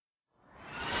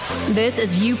This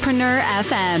is Youpreneur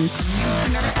FM,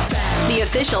 the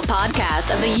official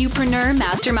podcast of the Youpreneur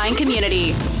Mastermind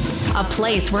community. A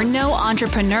place where no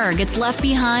entrepreneur gets left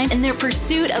behind in their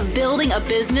pursuit of building a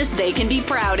business they can be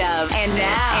proud of.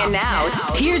 And now,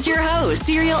 here's your host,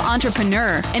 serial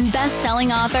entrepreneur and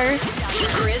best-selling author,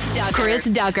 Chris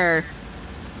Ducker.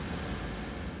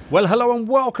 Well, hello and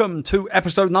welcome to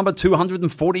episode number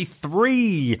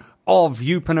 243 of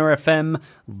Youpreneur FM,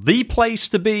 the place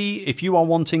to be if you are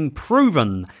wanting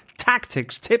proven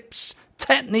tactics, tips,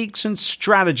 techniques and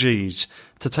strategies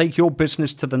to take your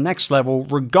business to the next level,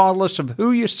 regardless of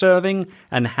who you're serving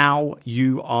and how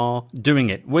you are doing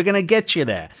it. We're going to get you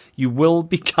there. You will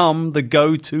become the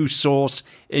go-to source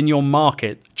in your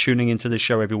market tuning into this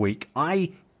show every week.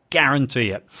 I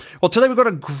guarantee it. Well, today we've got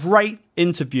a great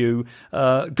interview.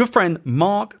 Good friend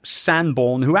Mark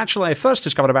Sanborn, who actually I first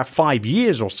discovered about 5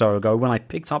 years or so ago when I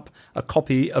picked up a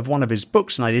copy of one of his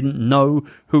books, and I didn't know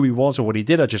who he was or what he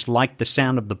did. I just liked the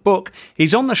sound of the book.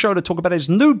 He's on the show to talk about his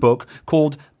new book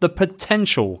called The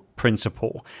Potential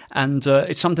Principle, and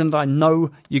it's something that I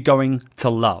know you're going to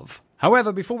love.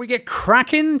 However, before we get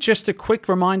cracking, just a quick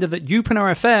reminder that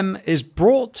Youpreneur FM is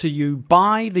brought to you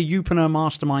by the Youpreneur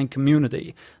Mastermind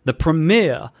community, the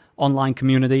premier online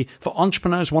community for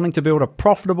entrepreneurs wanting to build a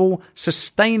profitable,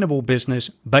 sustainable business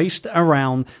based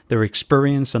around their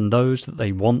experience and those that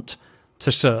they want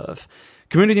to serve.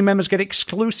 Community members get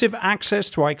exclusive access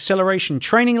to our acceleration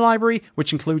training library,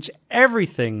 which includes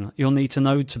everything you'll need to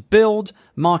know to build,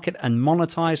 market, and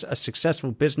monetize a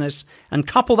successful business. And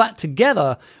couple that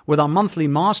together with our monthly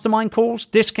mastermind calls,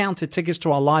 discounted tickets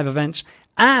to our live events,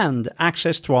 and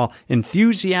access to our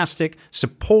enthusiastic,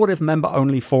 supportive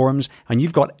member-only forums, and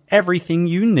you've got everything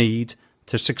you need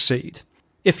to succeed.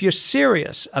 If you're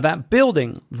serious about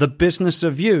building the business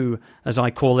of you, as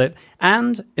I call it,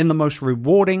 and in the most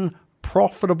rewarding,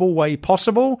 profitable way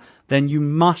possible, then you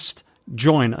must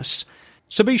join us.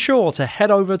 So be sure to head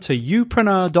over to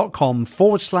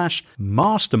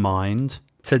youpreneur.com/mastermind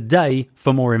today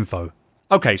for more info.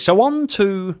 Okay, so on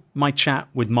to my chat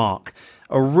with Mark,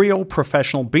 a real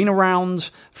professional, been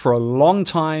around for a long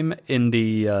time in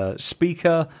the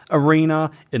speaker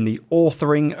arena, in the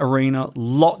authoring arena,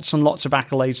 lots and lots of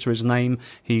accolades to his name.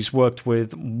 He's worked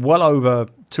with well over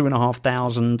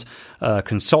 2,500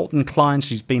 consultant clients.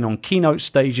 He's been on keynote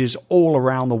stages all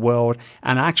around the world.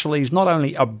 And actually, he's not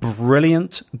only a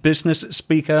brilliant business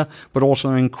speaker, but also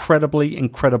an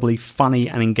incredibly funny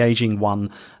and engaging one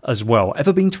as well.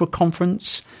 Ever been to a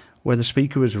conference where the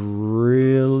speaker was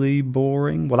really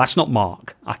boring? Well, that's not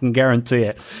Mark. I can guarantee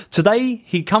it. Today,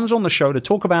 he comes on the show to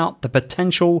talk about the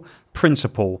potential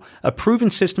principle, a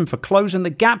proven system for closing the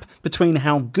gap between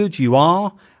how good you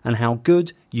are and how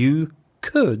good you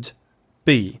could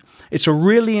be. It's a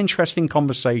really interesting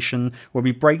conversation where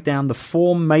we break down the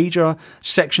four major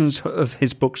sections of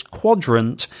his book's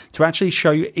quadrant to actually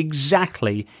show you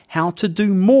exactly how to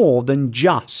do more than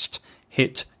just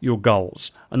hit your goals.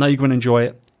 I know you're going to enjoy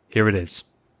it. Here it is.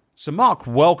 So, Mark,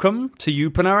 welcome to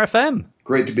Youpreneur FM.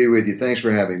 Great to be with you. Thanks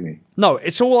for having me. No,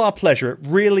 it's all our pleasure. It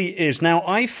really is. Now,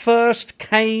 I first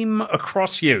came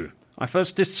across you. I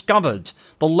first discovered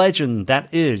the legend that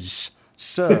is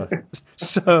Sir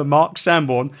Mark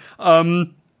Sanborn.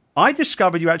 I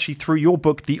discovered you actually through your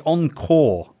book, The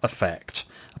Encore Effect,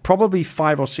 probably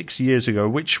 5 or 6 years ago,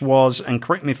 which was, and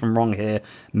correct me if I'm wrong here,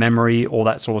 memory, all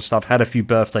that sort of stuff, had a few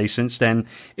birthdays since then.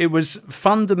 It was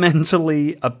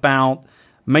fundamentally about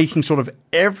making sort of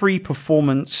every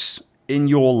performance in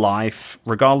your life,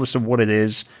 regardless of what it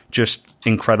is, just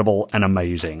incredible and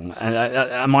amazing.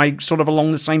 Am I sort of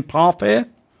along the same path here?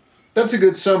 That's a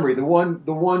good summary. The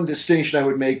one distinction I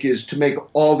would make is to make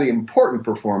all the important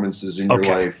performances in your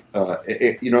life,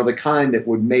 the kind that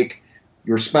would make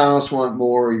your spouse want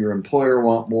more, your employer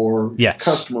want more, your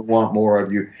customer want more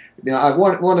of you.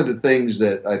 One of the things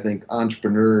that I think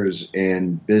entrepreneurs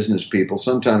and business people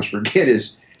sometimes forget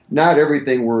is not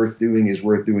everything worth doing is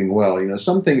worth doing well.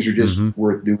 Some things are just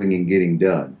worth doing and getting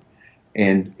done.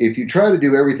 And if you try to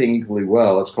do everything equally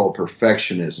well, it's called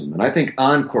perfectionism. And I think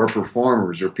encore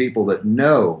performers are people that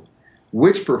know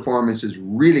which performances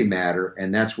really matter,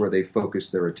 and that's where they focus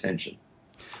their attention.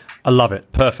 I love it.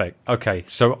 Perfect. Okay,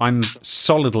 so I'm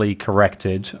solidly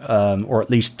corrected, or at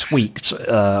least tweaked,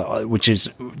 which is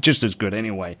just as good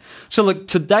anyway. So look,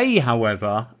 today,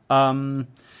 however,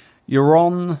 you're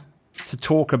on to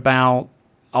talk about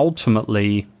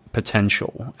ultimately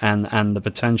potential and the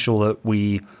potential that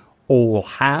we all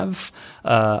have.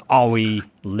 Are we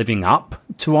living up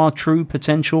to our true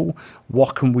potential?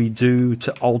 What can we do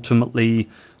to ultimately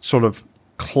sort of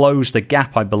close the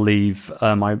gap, I believe.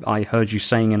 I heard you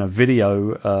saying in a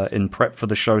video in prep for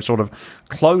the show, sort of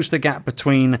close the gap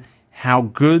between how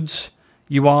good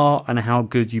you are and how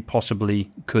good you possibly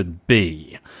could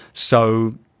be.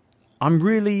 So I'm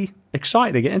really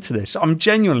excited to get into this. I'm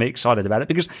genuinely excited about it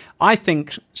because I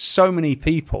think so many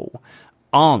people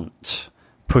aren't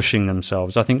pushing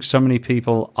themselves. I think so many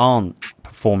people aren't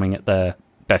performing at their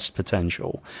best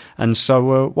potential. And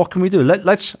so what can we do?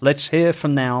 Let's hear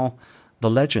from now the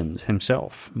legend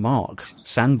himself, Mark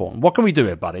Sanborn. What can we do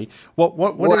here, buddy? What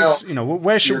is,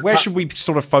 where should we be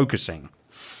sort of focusing?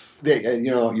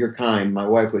 You're kind. My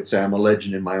wife would say I'm a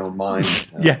legend in my own mind.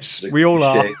 Yes, we all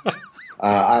are.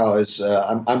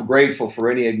 I'm grateful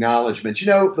for any acknowledgement.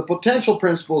 The potential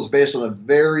principle is based on a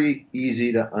very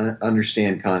easy to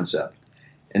understand concept.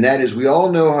 And that is, we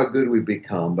all know how good we've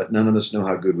become, but none of us know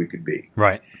how good we could be.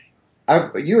 Right.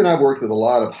 You and I have worked with a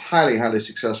lot of highly, highly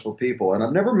successful people, and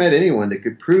I've never met anyone that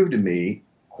could prove to me,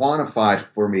 quantify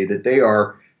for me, that they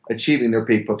are achieving their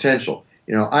peak potential.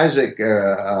 Isaac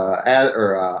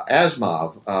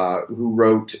Asimov, who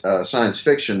wrote science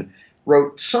fiction,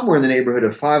 wrote somewhere in the neighborhood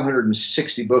of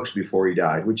 560 books before he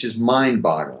died, which is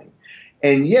mind-boggling.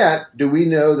 And yet, do we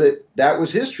know that that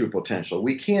was his true potential?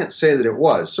 We can't say that it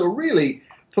was. So really,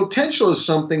 potential is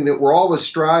something that we're always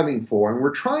striving for, and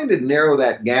we're trying to narrow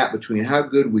that gap between how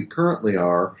good we currently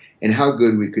are and how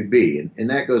good we could be. And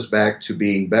that goes back to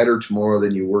being better tomorrow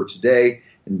than you were today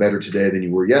and better today than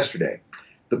you were yesterday.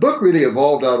 The book really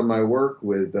evolved out of my work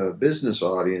with business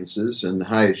audiences and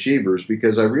high achievers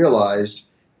because I realized,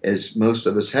 as most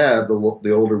of us have,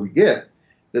 the older we get,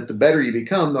 that the better you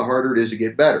become, the harder it is to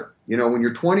get better. When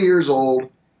you're 20 years old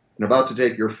and about to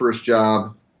take your first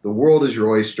job, the world is your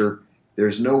oyster.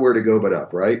 There's nowhere to go but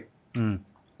up, right? Mm.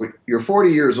 When you're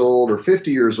 40 years old or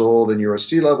 50 years old and you're a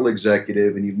C-level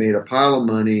executive and you've made a pile of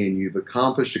money and you've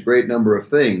accomplished a great number of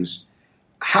things,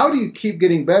 how do you keep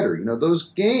getting better? Those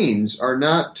gains are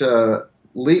not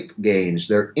leap gains.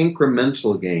 They're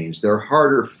incremental gains. They're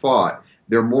harder fought.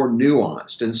 They're more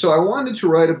nuanced. And so I wanted to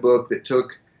write a book that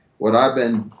took what I've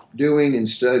been doing and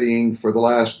studying for the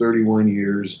last 31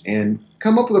 years and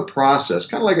come up with a process,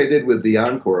 kind of like I did with the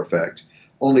Encore Effect.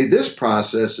 Only this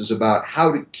process is about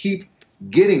how to keep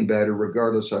getting better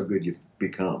regardless how good you've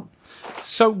become.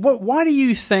 So why do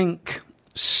you think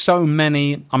so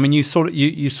many, you sort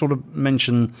of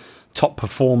mentioned top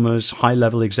performers,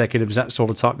 high-level executives, that sort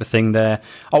of type of thing there.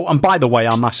 Oh, and by the way,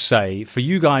 I must say, for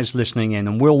you guys listening in,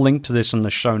 and we'll link to this on the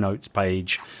show notes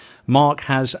page, Mark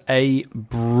has a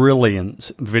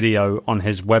brilliant video on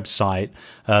his website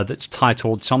that's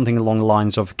titled something along the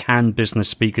lines of "Can Business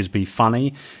Speakers Be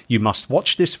Funny?" You must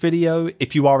watch this video.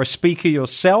 If you are a speaker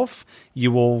yourself,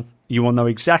 you will know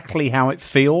exactly how it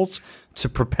feels to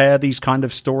prepare these kind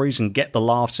of stories and get the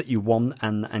laughs that you want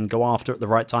and go after at the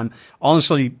right time.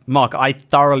 Honestly, Mark, I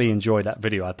thoroughly enjoyed that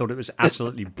video. I thought it was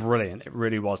absolutely brilliant. It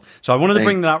really was. So I wanted to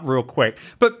bring that up real quick.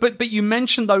 But you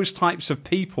mentioned those types of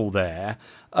people there.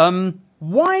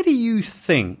 Why do you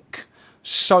think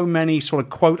so many sort of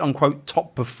quote-unquote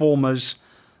top performers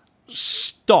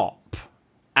stop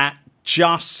at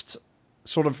just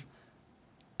sort of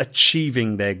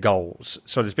achieving their goals,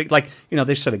 so to speak? Like,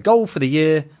 they set a goal for the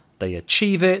year, they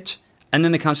achieve it, and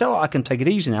then they kind of say, I can take it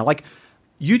easy now. Like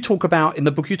you talk about in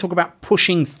the book, you talk about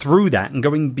pushing through that and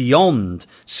going beyond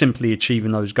simply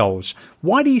achieving those goals.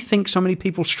 Why do you think so many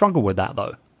people struggle with that,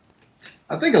 though?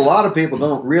 I think a lot of people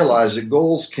don't realize that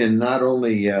goals can not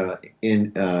only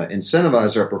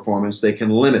incentivize our performance, they can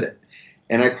limit it.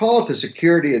 And I call it the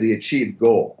security of the achieved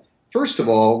goal. First of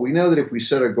all, we know that if we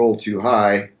set a goal too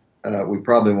high, we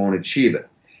probably won't achieve it.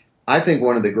 I think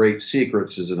one of the great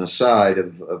secrets, as an aside,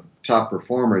 of top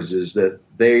performers is that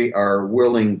they are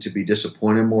willing to be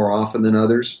disappointed more often than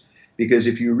others. Because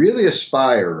if you really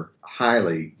aspire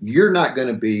highly, you're not going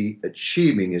to be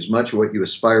achieving as much of what you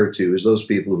aspire to as those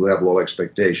people who have low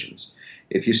expectations.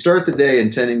 If you start the day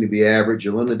intending to be average,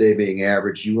 you'll end the day being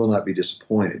average, you will not be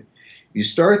disappointed. If you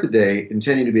start the day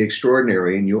intending to be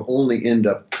extraordinary and you only end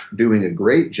up doing a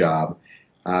great job,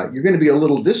 you're going to be a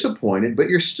little disappointed, but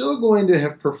you're still going to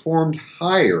have performed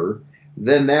higher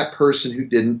than that person who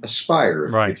didn't aspire,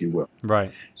 right, if you will.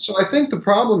 Right. So I think the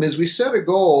problem is we set a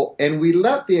goal and we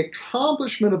let the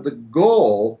accomplishment of the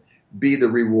goal be the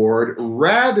reward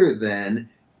rather than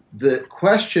the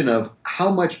question of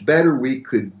how much better we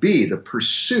could be, the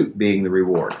pursuit being the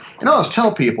reward. And I always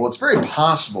tell people it's very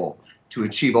possible to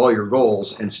achieve all your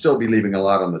goals and still be leaving a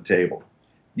lot on the table.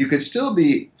 You could still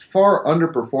be far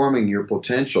underperforming your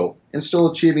potential and still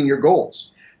achieving your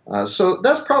goals. So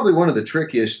that's probably one of the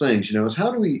trickiest things, is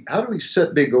how do we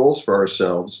set big goals for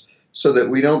ourselves so that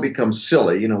we don't become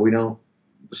silly? We don't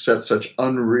set such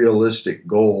unrealistic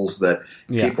goals that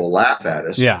people laugh at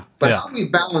us. But how do we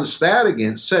balance that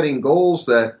against setting goals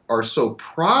that are so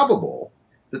probable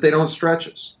that they don't stretch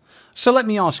us? So let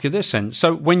me ask you this then.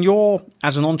 So when you're,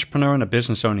 as an entrepreneur and a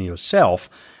business owner yourself,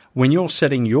 when you're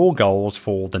setting your goals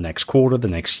for the next quarter, the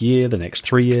next year, the next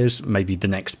 3 years, maybe the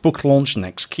next book launch, the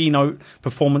next keynote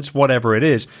performance, whatever it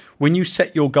is, when you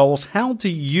set your goals, how do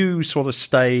you sort of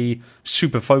stay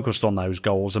super focused on those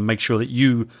goals and make sure that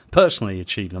you personally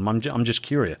achieve them? I'm just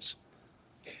curious.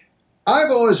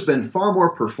 I've always been far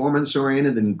more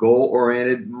performance-oriented than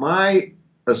goal-oriented. My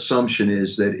assumption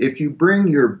is that if you bring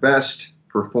your best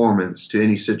performance to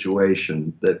any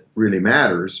situation that really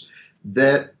matters,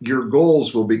 that your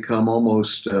goals will become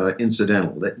almost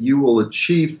incidental, that you will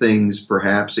achieve things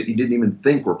perhaps that you didn't even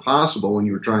think were possible when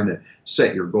you were trying to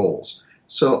set your goals.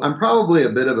 So I'm probably a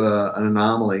bit of an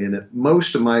anomaly in that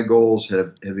most of my goals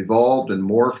have evolved and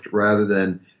morphed rather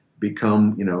than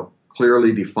become,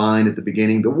 clearly defined at the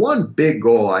beginning. The one big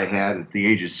goal I had at the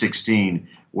age of 16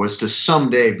 was to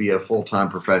someday be a full-time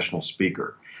professional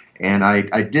speaker. And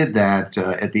I did that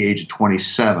at the age of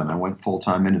 27. I went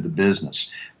full-time into the business.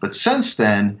 But since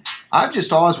then, I've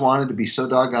just always wanted to be so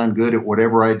doggone good at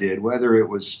whatever I did, whether it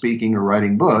was speaking or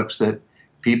writing books, that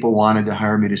people wanted to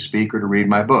hire me to speak or to read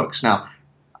my books. Now,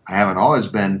 I haven't always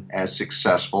been as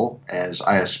successful as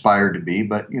I aspired to be,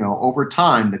 but, over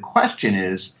time, the question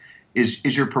is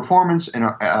your performance,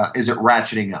 is it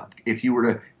ratcheting up? If you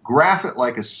were to graph it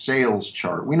like a sales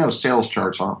chart, we know sales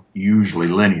charts aren't usually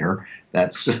linear.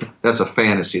 That's a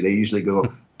fantasy. They usually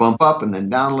go bump up and then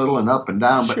down a little and up and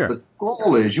down. But the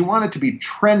goal is you want it to be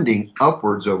trending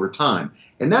upwards over time.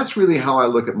 And that's really how I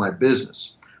look at my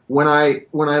business. When I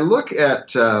look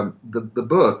at the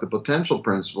book, The Potential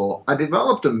Principle, I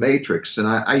developed a matrix and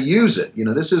I use it.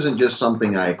 This isn't just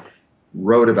something I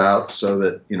wrote about so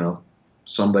that,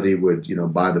 somebody would,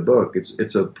 buy the book.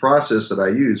 It's a process that I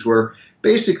use where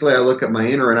basically I look at my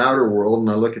inner and outer world and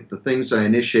I look at the things I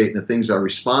initiate and the things I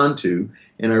respond to,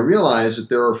 and I realize that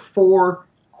there are 4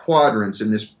 quadrants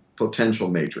in this potential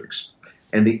matrix.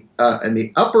 And the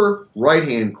upper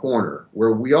right-hand corner,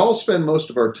 where we all spend most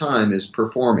of our time, is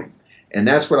performing. And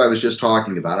that's what I was just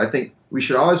talking about. I think we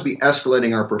should always be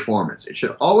escalating our performance. It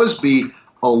should always be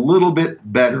a little bit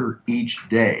better each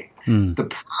day. The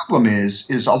problem is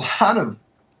a lot of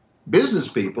business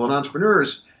people and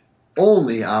entrepreneurs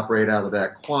only operate out of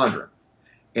that quadrant.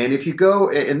 And if you go,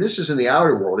 and this is in the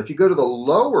outer world, if you go to the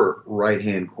lower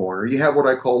right-hand corner, you have what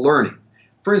I call learning.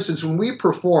 For instance, when we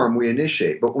perform, we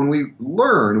initiate, but when we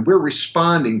learn, we're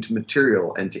responding to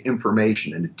material and to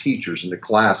information and to teachers and to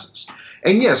classes.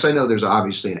 And yes, I know there's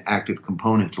obviously an active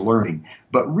component to learning,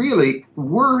 but really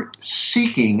we're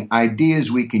seeking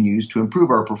ideas we can use to improve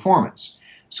our performance.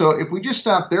 So if we just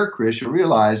stop there, Chris, you'll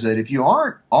realize that if you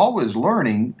aren't always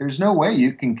learning, there's no way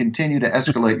you can continue to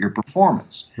escalate your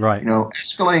performance. Right.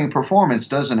 Escalating performance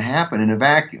doesn't happen in a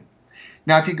vacuum.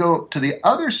 Now, if you go to the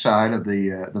other side of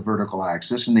the vertical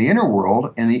axis, in the inner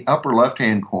world, in the upper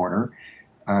left-hand corner,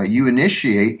 you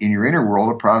initiate in your inner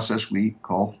world a process we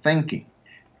call thinking.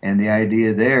 And the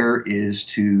idea there is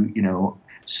to,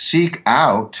 seek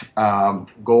out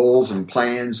goals and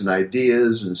plans and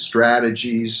ideas and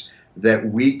strategies that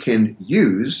we can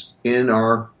use in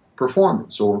our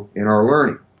performance or in our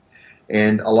learning.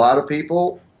 And a lot of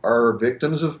people are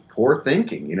victims of poor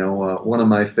thinking. One of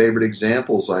my favorite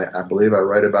examples, I believe I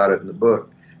write about it in the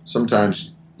book.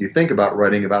 Sometimes you think about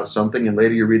writing about something and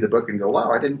later you read the book and go,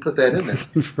 wow, I didn't put that in there.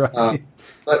 Right.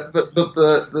 But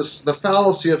the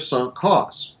fallacy of sunk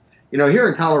costs. Here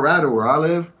in Colorado where I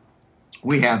live,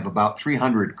 we have about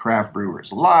 300 craft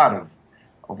brewers, a lot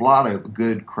of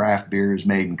good craft beers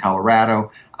made in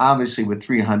Colorado. Obviously, with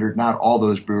 300, not all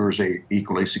those brewers are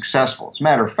equally successful. As a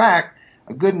matter of fact,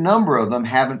 a good number of them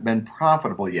haven't been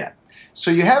profitable yet.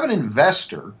 So you have an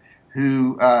investor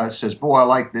who says, boy, I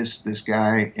like this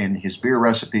guy and his beer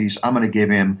recipes. I'm going to give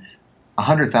him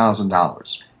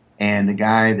 $100,000. And the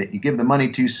guy that you give the money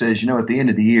to says, at the end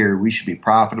of the year, we should be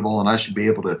profitable and I should be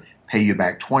able to pay you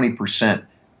back 20%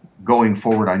 going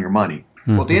forward on your money.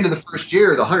 Mm-hmm. Well, at the end of the first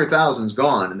year, the $100,000 is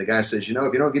gone. And the guy says, if you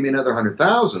don't give me another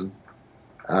 $100,000,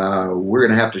 we're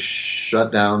going to have to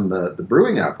shut down the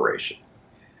brewing operation.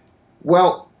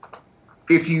 Well,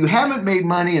 if you haven't made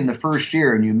money in the first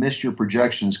year and you missed your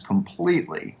projections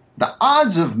completely, the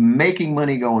odds of making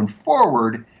money going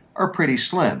forward are pretty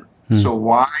slim. So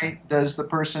why does the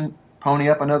person pony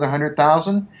up another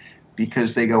 $100,000?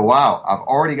 Because they go, wow, I've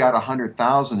already got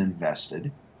 $100,000 invested,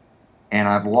 and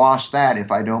I've lost that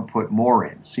if I don't put more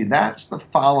in. See, that's the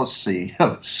fallacy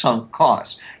of sunk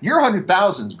costs. Your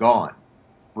 $100,000's gone,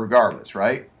 regardless,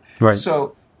 right? Right.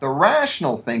 So The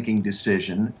rational thinking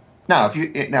decision. Now, if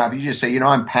you just say,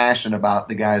 I'm passionate about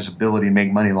the guy's ability to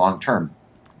make money long term,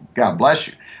 God bless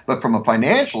you. But from a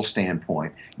financial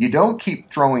standpoint, you don't keep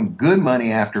throwing good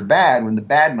money after bad when the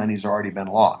bad money's already been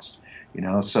lost.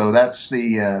 So that's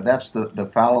the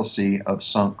fallacy of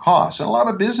sunk costs. And a lot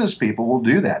of business people will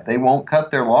do that. They won't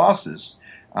cut their losses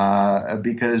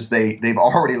because they've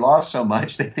already lost so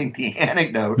much. They think the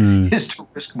antidote is to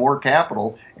risk more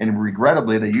capital, and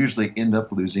regrettably, they usually end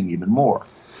up losing even more.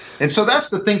 And so that's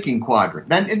the thinking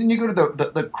quadrant. And then you go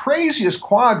to the craziest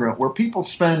quadrant where people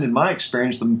spend, in my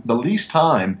experience, the least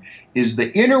time is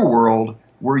the inner world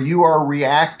where you are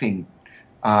reacting.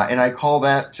 And I call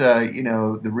that,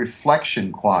 the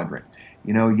reflection quadrant.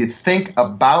 You think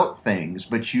about things,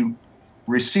 but you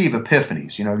receive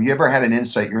epiphanies. Have you ever had an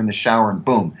insight? You're in the shower and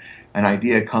boom, an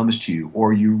idea comes to you,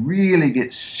 or you really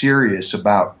get serious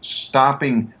about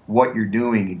stopping what you're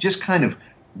doing and just kind of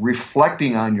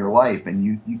reflecting on your life,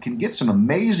 and you can get some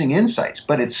amazing insights,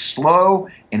 but it's slow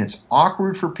and it's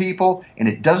awkward for people and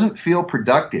it doesn't feel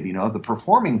productive. The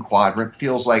performing quadrant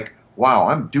feels like, wow,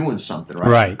 I'm doing something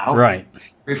right now. Right.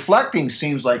 Reflecting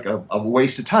seems like a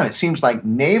waste of time. It seems like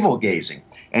navel gazing.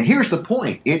 And here's the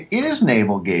point. It is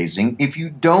navel gazing if you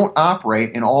don't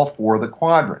operate in all four of the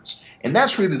quadrants. And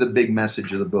that's really the big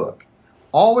message of the book.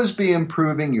 Always be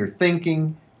improving your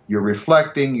thinking, your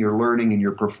reflecting, your learning, and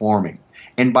your performing.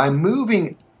 And by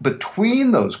moving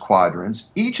between those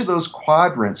quadrants, each of those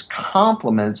quadrants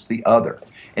complements the other.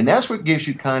 And that's what gives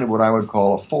you kind of what I would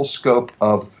call a full scope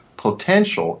of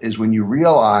potential, is when you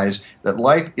realize that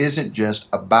life isn't just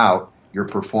about your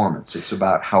performance. It's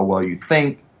about how well you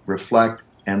think, reflect,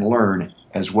 and learn,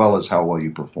 as well as how well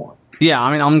you perform. Yeah,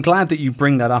 I'm glad that you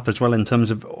bring that up as well, in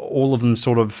terms of all of them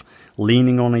sort of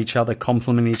leaning on each other,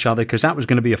 complementing each other, because that was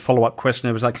going to be a follow-up question.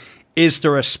 It was like, is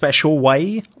there a special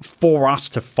way for us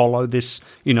to follow this,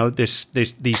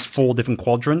 these four different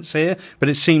quadrants here? But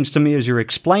it seems to me, as you're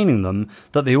explaining them,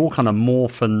 that they all kind of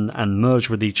morph and merge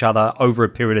with each other over a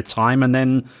period of time, and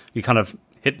then you kind of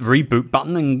hit the reboot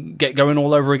button and get going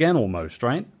all over again almost,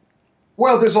 right?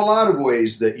 Well, there's a lot of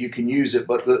ways that you can use it,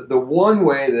 but the one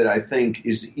way that I think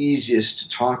is the easiest to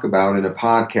talk about in a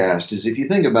podcast is if you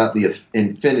think about the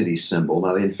infinity symbol.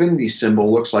 Now, the infinity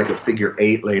symbol looks like a figure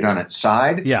 8 laid on its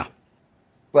side. Yeah.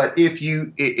 But if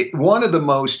one of the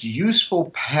most useful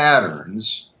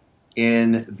patterns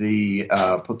in the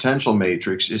potential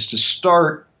matrix is to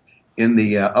start in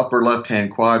the upper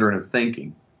left-hand quadrant of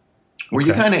thinking, where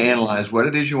you kind of analyze what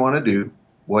it is you want to do,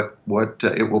 what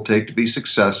it will take to be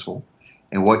successful,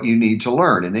 and what you need to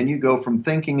learn. And then you go from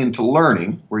thinking into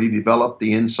learning, where you develop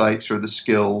the insights or the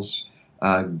skills,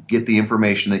 get the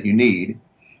information that you need,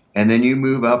 and then you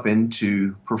move up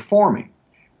into performing,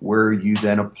 where you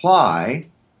then apply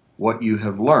what you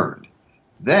have learned.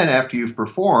 Then after you've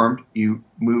performed, you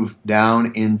move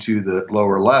down into the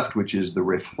lower left, which is the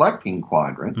reflecting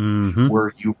quadrant,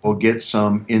 where you will get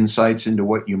some insights into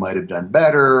what you might have done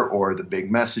better, or the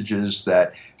big messages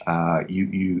that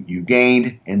you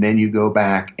gained, and then you go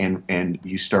back and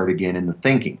you start again in the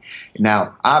thinking.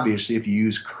 Now, obviously, if you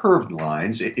use curved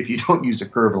lines, if you don't use a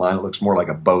curved line, it looks more like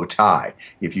a bow tie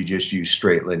if you just use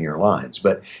straight linear lines.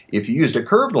 But if you used a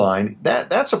curved line,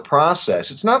 that's a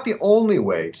process. It's not the only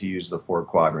way to use the four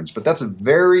quadrants, but that's a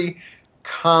very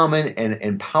common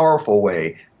and powerful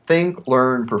way. Think,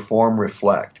 learn, perform,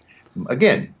 reflect.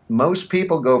 Again, most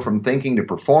people go from thinking to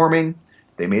performing.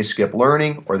 They may skip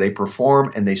learning, or they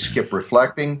perform and they skip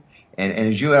reflecting. And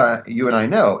as you and I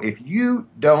know, if you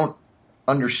don't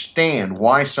understand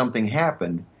why something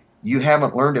happened, you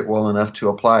haven't learned it well enough to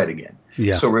apply it again.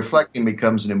 Yeah. So reflecting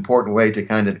becomes an important way to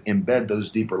kind of embed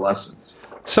those deeper lessons.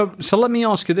 So let me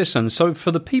ask you this then. So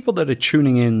for the people that are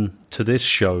tuning in to this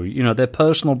show, they're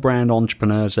personal brand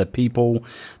entrepreneurs. They're people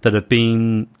that have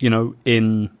been,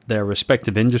 in their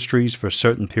respective industries for a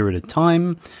certain period of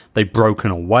time. They've broken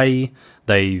away.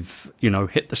 They've,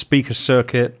 hit the speaker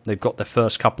circuit. They've got their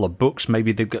first couple of books.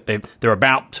 Maybe they're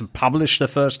about to publish their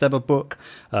first ever book.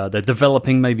 They're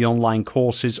developing maybe online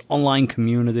courses, online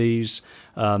communities,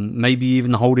 maybe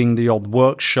even holding the odd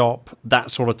workshop,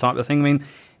 that sort of type of thing.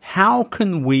 How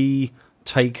can we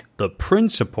take the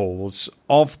principles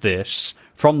of this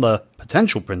from the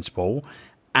potential principle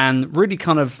and really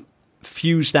kind of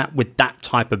fuse that with that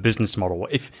type of business model?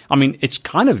 It's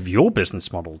kind of your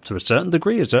business model to a certain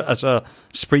degree as a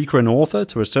speaker and author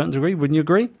to a certain degree. Wouldn't you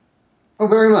agree? Oh,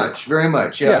 very much, very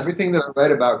much. Yeah, everything that I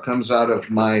write about comes out of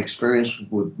my experience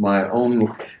with my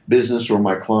own business or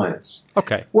my clients.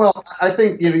 Okay. Well, I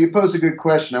think you posed a good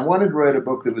question. I wanted to write a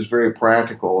book that was very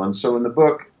practical, and so in the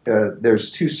book,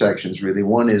 there's two sections really.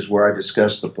 One is where I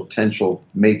discuss the potential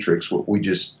matrix, what we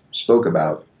just spoke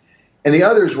about, And the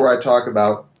other is where I talk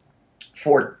about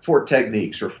four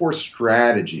techniques or four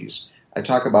strategies. I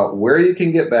talk about where you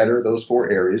can get better, those four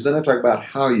areas. Then I talk about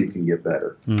how you can get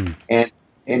better.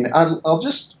 And I'll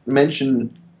just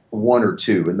mention one or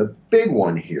two. And the big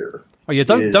one here. Oh yeah,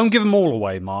 don't give them all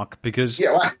away, Mark, because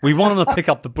we want them to pick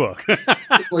up the book.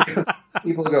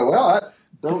 people go, well, I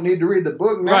don't need to read the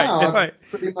book now. Right.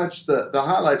 Pretty much the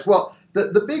highlights. Well,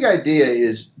 the big idea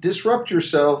is disrupt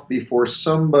yourself before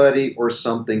somebody or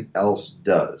something else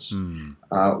does.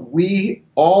 We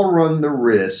all run the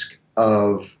risk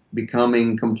of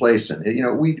becoming complacent.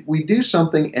 We do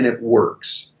something and it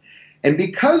works. And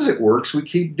because it works, we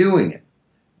keep doing it.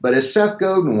 But as Seth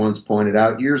Godin once pointed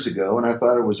out years ago, and I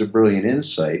thought it was a brilliant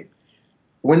insight,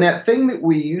 when that thing that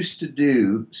we used to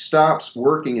do stops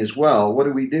working as well, what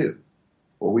do?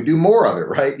 Well, we do more of it,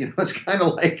 right? It's kind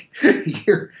of like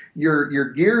your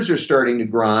gears are starting to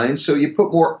grind, so you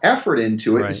put more effort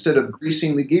into it instead of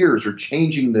greasing the gears or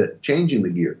changing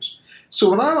the gears.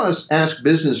 So when I always ask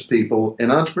business people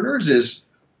and entrepreneurs is,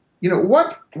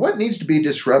 what needs to be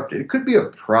disrupted? It could be a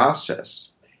process.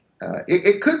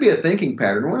 It could be a thinking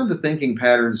pattern. One of the thinking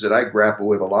patterns that I grapple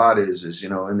with a lot is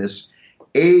in this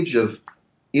age of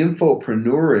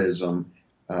infopreneurism,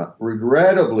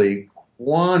 regrettably,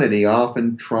 quantity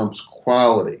often trumps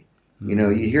quality.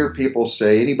 You hear people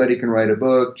say anybody can write a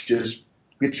book, just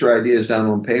get your ideas down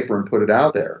on paper and put it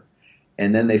out there.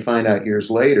 And then they find out years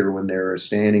later when they're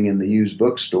standing in the used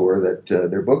bookstore that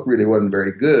their book really wasn't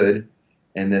very good,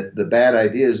 and that the bad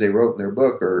ideas they wrote in their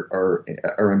book are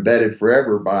embedded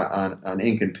forever on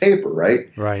ink and paper,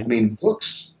 right? Right. I mean,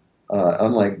 books,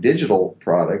 unlike digital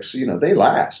products, they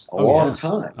last a long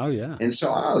time. Oh, yeah. And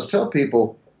so I always tell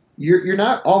people, you're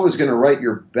not always going to write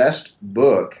your best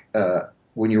book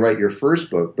when you write your first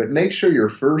book, but make sure your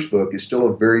first book is still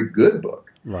a very good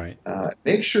book. Right.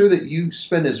 Make sure that you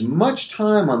spend as much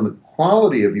time on the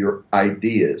quality of your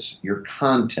ideas, your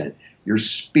content, your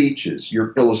speeches,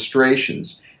 your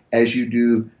illustrations, as you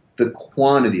do the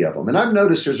quantity of them. And I've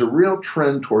noticed there's a real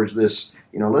trend towards this,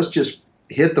 let's just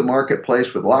hit the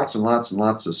marketplace with lots and lots and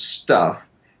lots of stuff.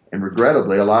 And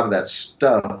regrettably, a lot of that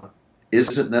stuff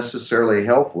isn't necessarily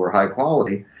helpful or high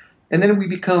quality. And then we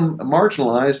become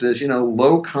marginalized as,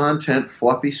 low content,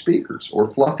 fluffy speakers or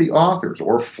fluffy authors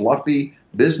or fluffy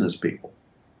business people.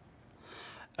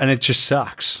 And it just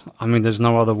sucks. I mean, there's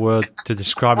no other word to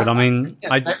describe it. I mean,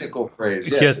 technical phrase.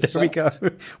 Yes, yeah, there we go.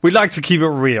 We like to keep it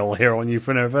real here on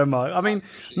Youthpreneur FM. I mean,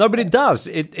 no, but it does.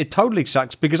 It totally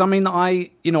sucks because I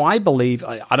believe,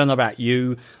 I don't know about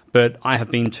you, but I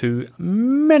have been to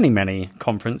many, many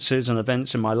conferences and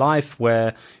events in my life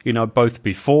where, both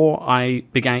before I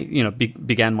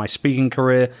began my speaking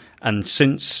career and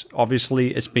since,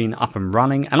 obviously, it's been up and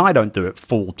running. And I don't do it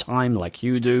full time like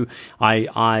you do.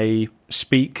 I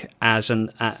speak as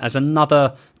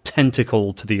another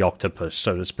tentacle to the octopus,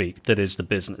 so to speak, that is the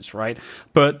business, right?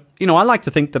 But, I like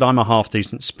to think that I'm a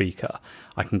half-decent speaker.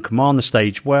 I can command the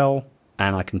stage well,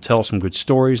 and I can tell some good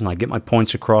stories, and I get my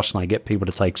points across, and I get people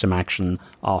to take some action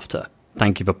after.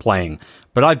 Thank you for playing.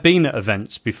 But I've been at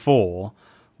events before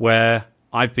where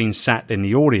I've been sat in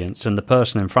the audience, and the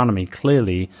person in front of me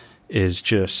clearly is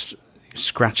just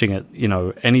scratching at,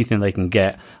 anything they can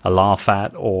get a laugh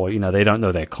at, or, they don't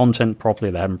know their content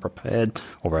properly, they haven't prepared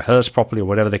or rehearsed properly, or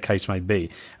whatever the case may be.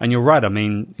 And you're right. I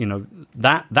mean,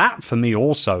 that for me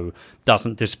also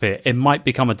doesn't disappear. It might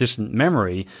become a distant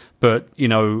memory, but,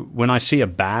 when I see a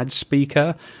bad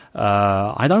speaker,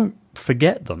 I don't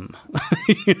forget them.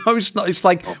 It's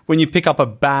like when you pick up a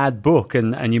bad book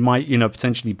and you might,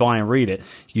 potentially buy and read it,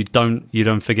 you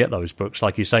don't forget those books.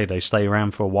 Like you say, they stay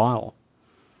around for a while.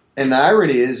 And the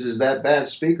irony is that bad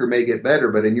speaker may get better,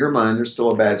 but in your mind, they're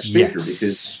still a bad speaker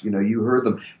because, you heard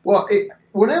them. Well,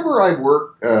 whenever I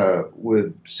work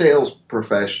with sales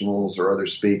professionals or other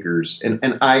speakers,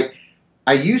 and I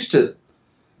used to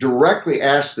directly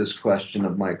ask this question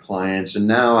of my clients, and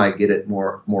now I get it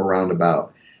more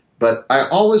roundabout. But I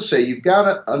always say you've got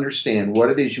to understand what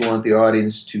it is you want the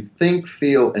audience to think,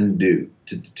 feel, and do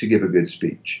to give a good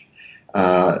speech.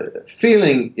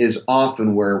 Feeling is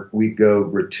often where we go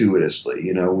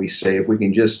gratuitously. We say if we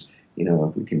can just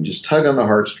tug on the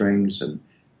heartstrings and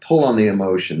pull on the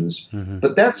emotions,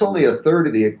 but that's only a third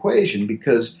of the equation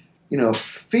because,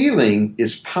 feeling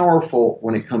is powerful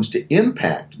when it comes to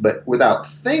impact, but without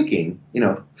thinking,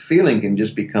 feeling can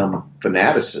just become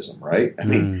fanaticism, right? I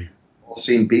mean, I've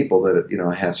seen people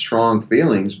that, have strong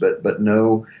feelings, but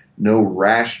no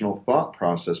rational thought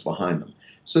process behind them.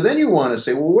 So then you want to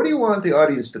say, well, what do you want the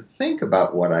audience to think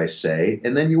about what I say?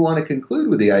 And then you want to conclude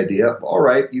with the idea of, all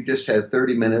right, you just had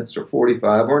 30 minutes or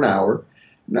 45 or an hour.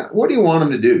 Now, what do you want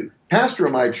them to do? Pastor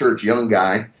of my church, young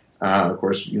guy, Of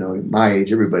course, my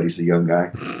age, everybody's the young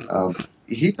guy.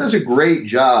 He does a great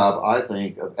job, I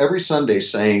think, of every Sunday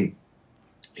saying,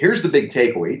 here's the big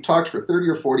takeaway. He talks for 30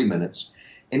 or 40 minutes.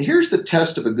 And here's the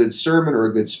test of a good sermon or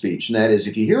a good speech. And that is,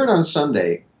 if you hear it on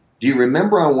Sunday, do you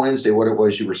remember on Wednesday what it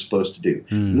was you were supposed to do?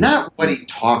 Not what he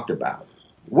talked about.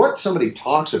 What somebody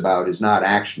talks about is not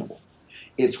actionable.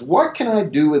 It's what can I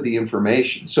do with the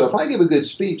information? So if I give a good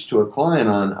speech to a client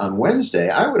on Wednesday,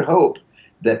 I would hope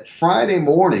that Friday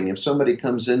morning, if somebody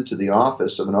comes into the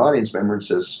office of an audience member and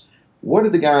says, what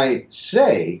did the guy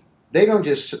say? They don't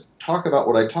just talk about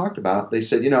what I talked about. They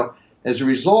said, as a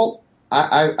result,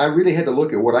 I really had to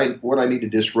look at what I need to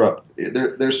disrupt.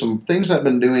 There's some things I've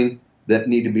been doing that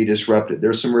need to be disrupted.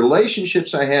 There's some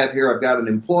relationships I have here. I've got an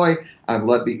employee. I've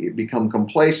let become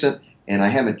complacent, and I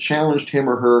haven't challenged him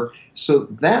or her. So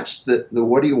that's the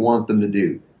what do you want them to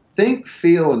do? Think,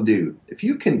 feel, and do. If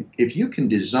you can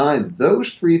design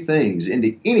those three things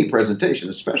into any presentation,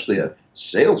 especially a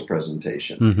sales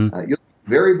presentation, you'll be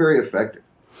very, very effective.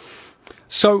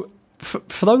 So,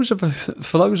 for those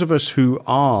of us who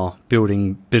are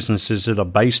building businesses that are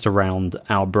based around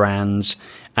our brands,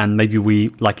 and maybe we,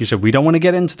 like you said, we don't want to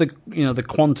get into the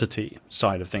quantity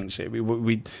side of things here.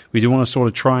 We do want to sort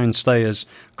of try and stay as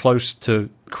close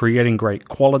to creating great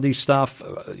quality stuff.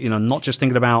 Not just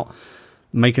thinking about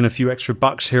making a few extra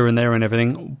bucks here and there and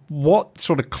everything. What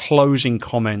sort of closing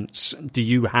comments do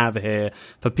you have here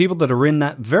for people that are in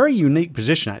that very unique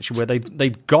position, actually, where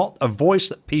they've got a voice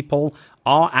that people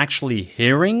are actually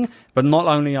hearing, but not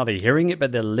only are they hearing it,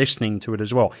 but they're listening to it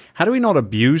as well? How do we not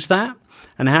abuse that?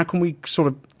 And how can we sort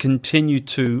of continue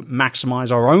to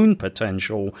maximize our own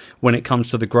potential when it comes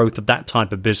to the growth of that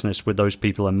type of business with those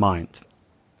people in mind?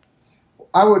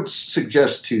 I would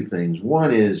suggest two things.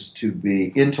 One is to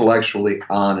be intellectually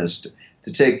honest,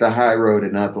 to take the high road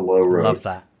and not the low road. Love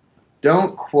that.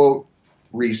 Don't quote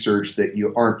research that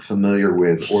you aren't familiar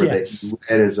with, or that you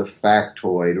read as a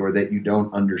factoid, or that you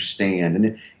don't understand.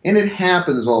 And it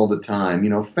happens all the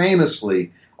time.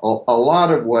 Famously, a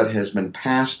lot of what has been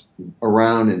passed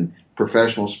around in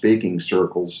professional speaking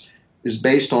circles is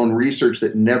based on research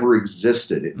that never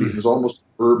existed. It was almost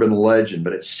urban legend,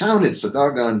 but it sounded so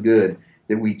doggone good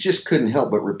that we just couldn't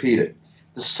help but repeat it.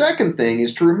 The second thing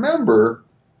is to remember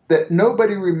that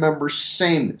nobody remembers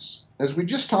sameness. As we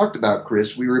just talked about,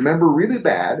 Chris, we remember really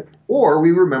bad or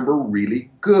we remember really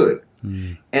good.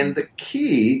 And the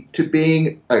key to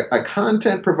being a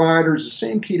content provider is the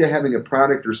same key to having a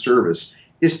product or service,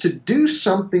 is to do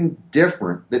something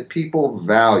different that people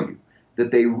value,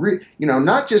 that they,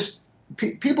 not just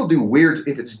people do weird.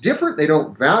 If it's different, they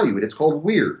don't value it. It's called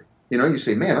weird. You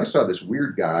say, man, I saw this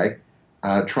weird guy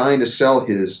trying to sell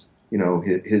his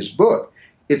book.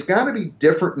 It's got to be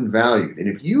different and valued. And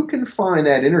if you can find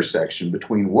that intersection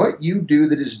between what you do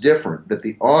that is different, that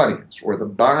the audience or the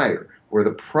buyer or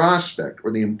the prospect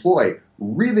or the employee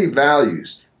really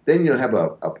values, then you'll have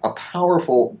a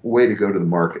powerful way to go to the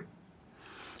market.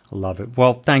 I love it.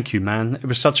 Well, thank you, man. It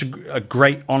was such a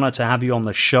great honor to have you on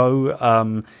the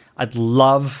show. I'd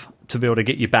love to be able to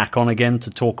get you back on again to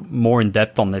talk more in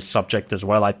depth on this subject as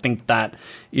well. I think that,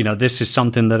 this is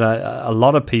something that a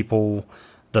lot of people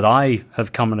that I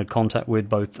have come into contact with,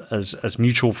 both as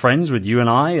mutual friends with you and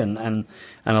I, and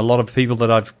a lot of people that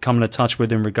I've come into touch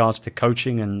with in regards to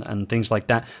coaching and things like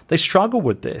that, they struggle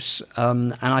with this.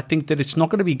 And I think that it's not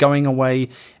going to be going away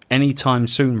anytime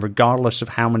soon, regardless of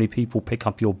how many people pick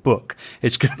up your book.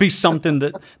 It's going to be something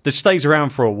that stays around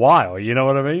for a while. You know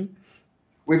what I mean?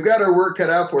 We've got our work cut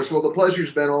out for us. Well, the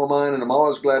pleasure's been all mine, and I'm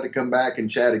always glad to come back and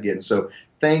chat again. So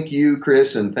thank you,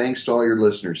 Chris, and thanks to all your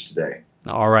listeners today.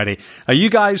 Alrighty. You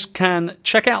guys can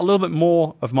check out a little bit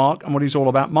more of Mark and what he's all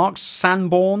about.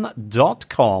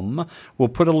 MarkSanborn.com. We'll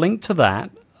put a link to that,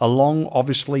 along,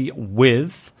 obviously,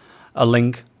 with a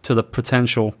link to the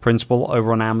Potential Principle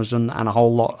over on Amazon and a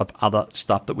whole lot of other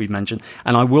stuff that we've mentioned.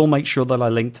 And I will make sure that I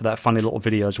link to that funny little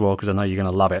video as well, because I know you're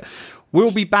going to love it.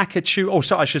 We'll be back at you. Oh,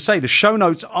 so I should say the show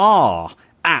notes are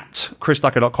at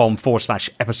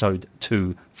chrisducker.com/episode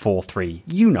 243.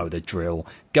 You know the drill.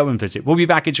 Go and visit. We'll be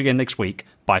back at you again next week.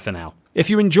 Bye for now. If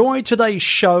you enjoyed today's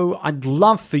show, I'd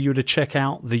love for you to check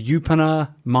out the Youpreneur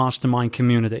Mastermind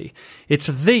community. It's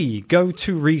the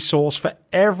go-to resource for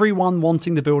everyone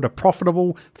wanting to build a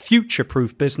profitable,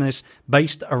 future-proof business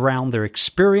based around their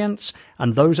experience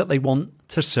and those that they want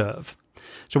to serve.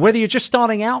 So whether you're just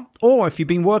starting out or if you've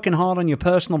been working hard on your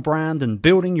personal brand and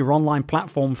building your online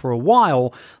platform for a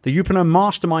while, the Youpreneur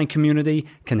Mastermind community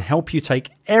can help you take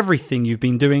everything you've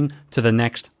been doing to the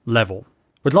next level.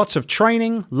 with lots of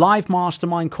training, live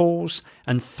mastermind calls,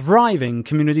 and thriving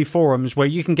community forums where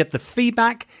you can get the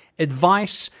feedback,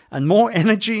 advice, and more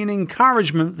energy and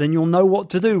encouragement than you'll know what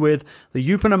to do with. The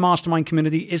Youpreneur Mastermind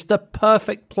community is the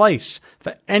perfect place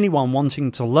for anyone wanting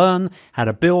to learn how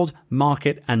to build,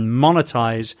 market, and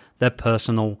monetize their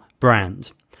personal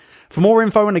brand. For more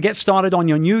info and to get started on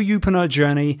your new Youpreneur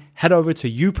journey, head over to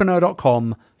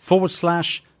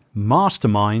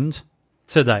youpreneur.com/mastermind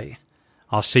today.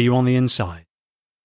 I'll see you on the inside.